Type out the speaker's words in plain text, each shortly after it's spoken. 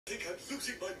think I'm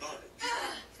losing my mind.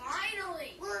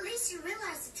 Finally! Well, at least you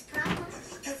realize it's a problem.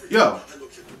 Yo. I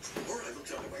looked at the drawer, I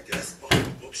looked under my desk,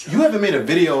 bookshelf. You haven't made a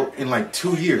video in like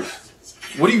 2 years.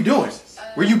 What are you doing?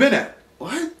 Where you been at?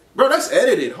 What? Bro, that's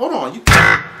edited. Hold on. You...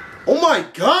 Oh my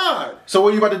God. So what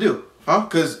are you about to do? Huh?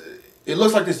 Because it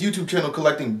looks like this YouTube channel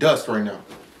collecting dust right now.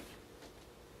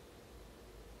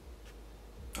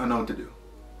 I know what to do.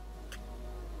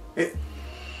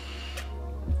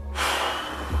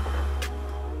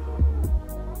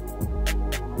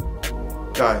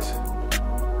 Guys,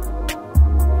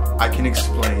 I can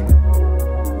explain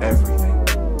everything.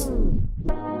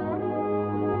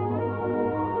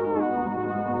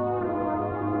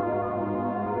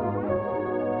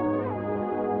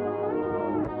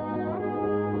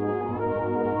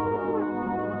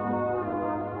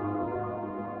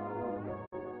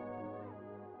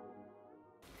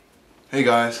 Hey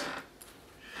guys,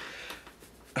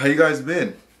 how you guys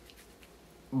been?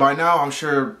 By now, I'm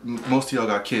sure most of y'all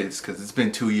got kids because it's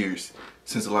been 2 years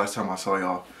since the last time I saw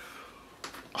y'all.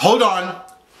 Hold on,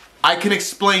 I can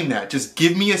explain that. Just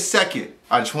give me a second.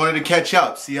 I just wanted to catch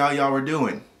up, see how y'all were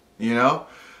doing, you know?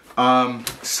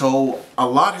 So a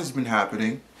lot has been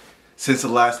happening since the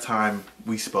last time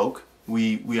we spoke.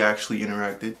 We actually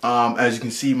interacted. As you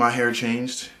can see, my hair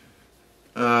changed.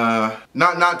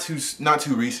 Not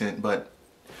too recent, but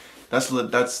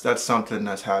that's something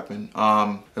that's happened.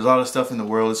 There's a lot of stuff in the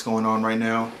world that's going on right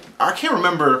now. I can't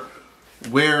remember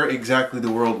where exactly the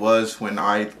world was when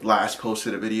I last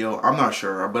posted a video. I'm not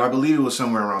sure, but I believe it was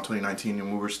somewhere around 2019,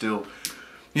 and we were still,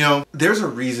 you know, there's a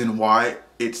reason why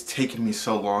it's taken me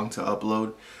so long to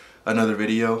upload another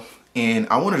video, and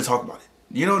I wanted to talk about it.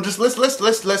 You know, just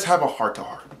let's have a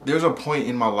heart-to-heart. There's a point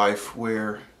in my life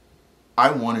where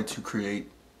I wanted to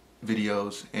create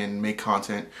videos and make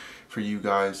content for you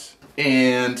guys,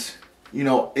 and you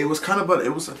know, it was kind of,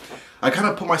 I kind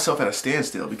of put myself at a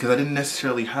standstill because I didn't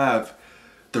necessarily have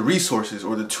the resources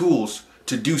or the tools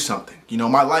to do something. You know,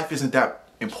 my life isn't that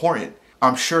important.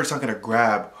 I'm sure it's not gonna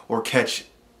grab or catch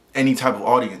any type of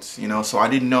audience, you know, so I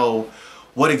didn't know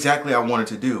what exactly I wanted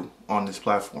to do on this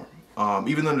platform,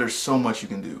 even though there's so much you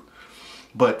can do.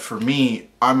 But for me,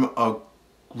 I'm a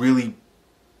really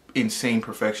insane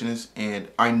perfectionist, and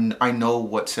I know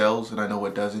what sells and I know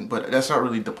what doesn't, but that's not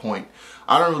really the point.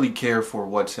 I don't really care for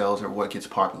what sells or what gets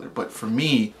popular, but for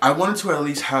me, I wanted to at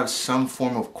least have some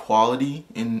form of quality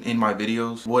in my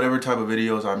videos. Whatever type of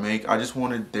videos I make, I just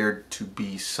wanted there to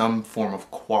be some form of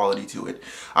quality to it.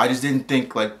 I just didn't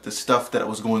think like the stuff that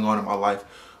was going on in my life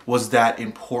was that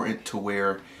important to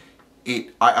where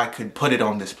I could put it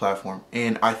on this platform.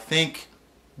 And I think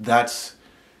that's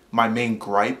my main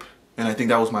gripe. And I think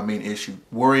that was my main issue,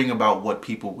 worrying about what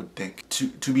people would think.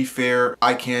 To be fair,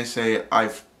 I can say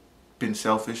I've been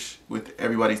selfish with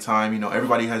everybody's time. You know,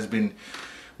 everybody has been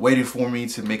waiting for me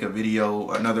to make a video,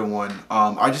 another one.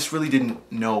 I just really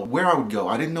didn't know where I would go.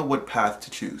 I didn't know what path to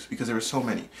choose because there were so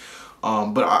many.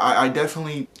 But I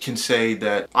definitely can say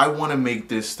that I want to make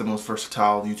this the most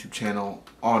versatile YouTube channel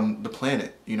on the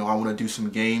planet. You know, I want to do some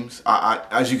games.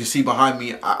 As you can see behind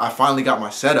me, I finally got my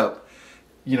setup.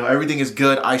 You know, everything is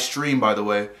good. I stream, by the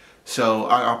way, so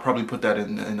I'll probably put that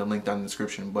in the link down in the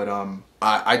description. But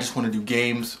I just want to do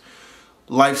games,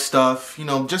 life stuff, you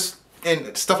know, just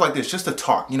and stuff like this, just to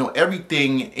talk. You know,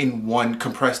 everything in one,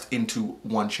 compressed into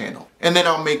one channel, and then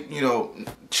I'll make, you know,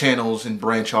 channels and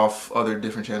branch off other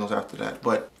different channels after that.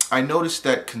 But I noticed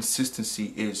that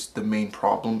consistency is the main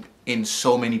problem in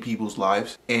so many people's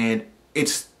lives, and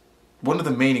it's one of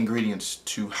the main ingredients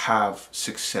to have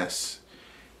success.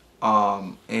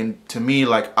 And to me,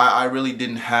 like, I really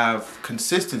didn't have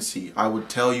consistency. I would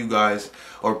tell you guys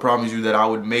or promise you that I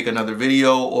would make another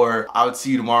video or I would see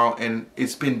you tomorrow, and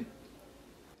it's been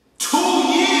 2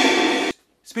 years!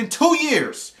 It's been 2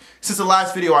 years since the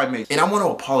last video I made. And I want to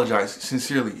apologize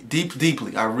sincerely,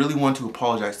 deeply. I really want to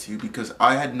apologize to you because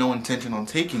I had no intention on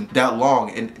taking that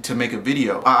long and to make a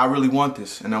video. I really want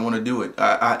this and I want to do it.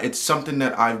 It's something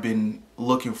that I've been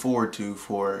looking forward to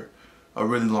for a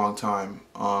really long time,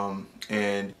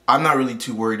 and I'm not really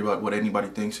too worried about what anybody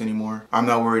thinks anymore. I'm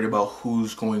not worried about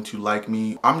who's going to like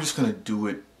me. I'm just gonna do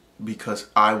it because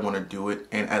I want to do it,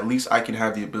 and at least I can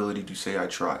have the ability to say I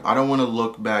tried. I don't want to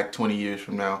look back 20 years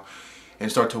from now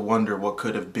and start to wonder what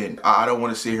could have been. I don't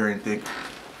want to sit here and think,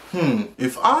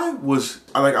 if I was,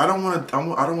 like, I don't want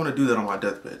to do that on my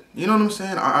deathbed. You know what I'm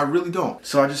saying? I really don't.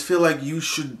 So I just feel like you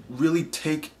should really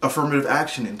take affirmative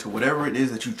action into whatever it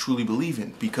is that you truly believe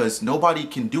in, because nobody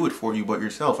can do it for you but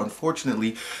yourself.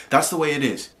 Unfortunately, that's the way it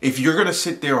is. If you're going to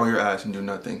sit there on your ass and do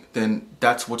nothing, then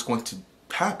that's what's going to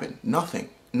happen. Nothing.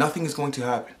 Nothing is going to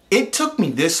happen. It took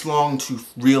me this long to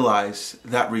realize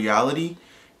that reality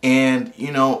And,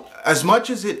 you know, as much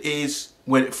as it is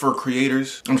for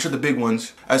creators, I'm sure the big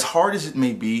ones, as hard as it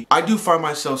may be, I do find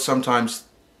myself sometimes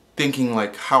thinking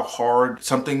like how hard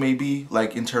something may be,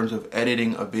 like in terms of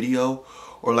editing a video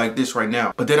or like this right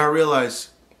now. But then I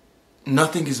realize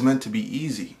nothing is meant to be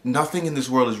easy. Nothing in this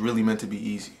world is really meant to be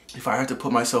easy. If I have to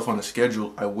put myself on a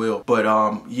schedule, I will. But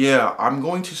yeah, I'm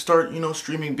going to start, you know,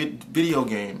 streaming video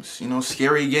games, you know,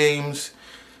 scary games,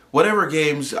 whatever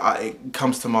games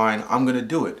comes to mind, I'm gonna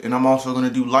do it. And I'm also gonna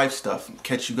do life stuff,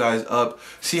 catch you guys up,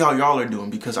 see how y'all are doing,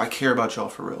 because I care about y'all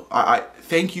for real. I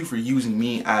thank you for using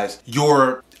me as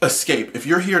your escape. If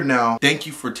you're here now, thank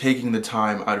you for taking the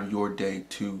time out of your day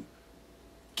to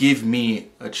give me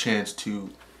a chance to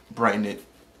brighten it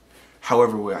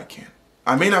however way I can.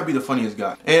 I may not be the funniest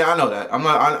guy, and I know that.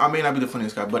 I may not be the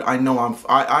funniest guy, but I know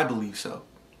I believe so.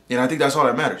 And I think that's all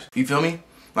that matters. You feel me?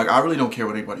 Like, I really don't care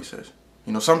what anybody says.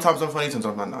 You know, sometimes I'm funny,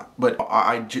 sometimes I'm not. But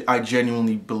I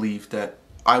genuinely believe that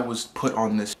I was put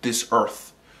on this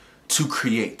earth to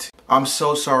create. I'm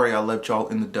so sorry I left y'all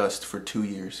in the dust for 2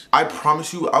 years. I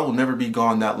promise you I will never be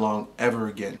gone that long ever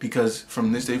again, because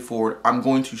from this day forward, I'm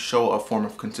going to show a form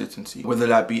of consistency, whether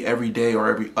that be every day or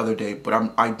every other day.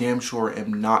 But I damn sure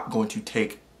am not going to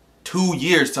take 2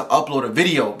 years to upload a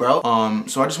video, bro.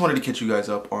 So I just wanted to catch you guys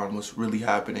up on what's really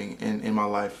happening in my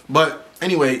life. But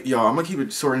anyway, y'all, I'm gonna keep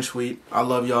it short and sweet. I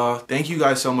love y'all. Thank you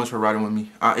guys so much for riding with me.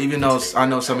 Even though I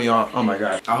know some of y'all, oh my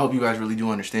god, I hope you guys really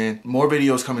do understand. More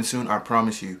videos coming soon, I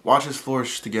promise you. Watch us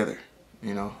flourish together.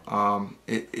 You know,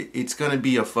 it's gonna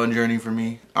be a fun journey for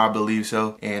me. I believe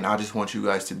so, and I just want you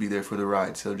guys to be there for the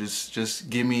ride. So just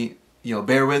give me, you know,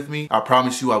 bear with me. I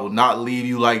promise you I will not leave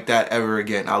you like that ever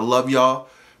again. I love y'all.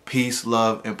 Peace,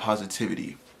 love, and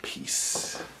positivity.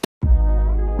 Peace.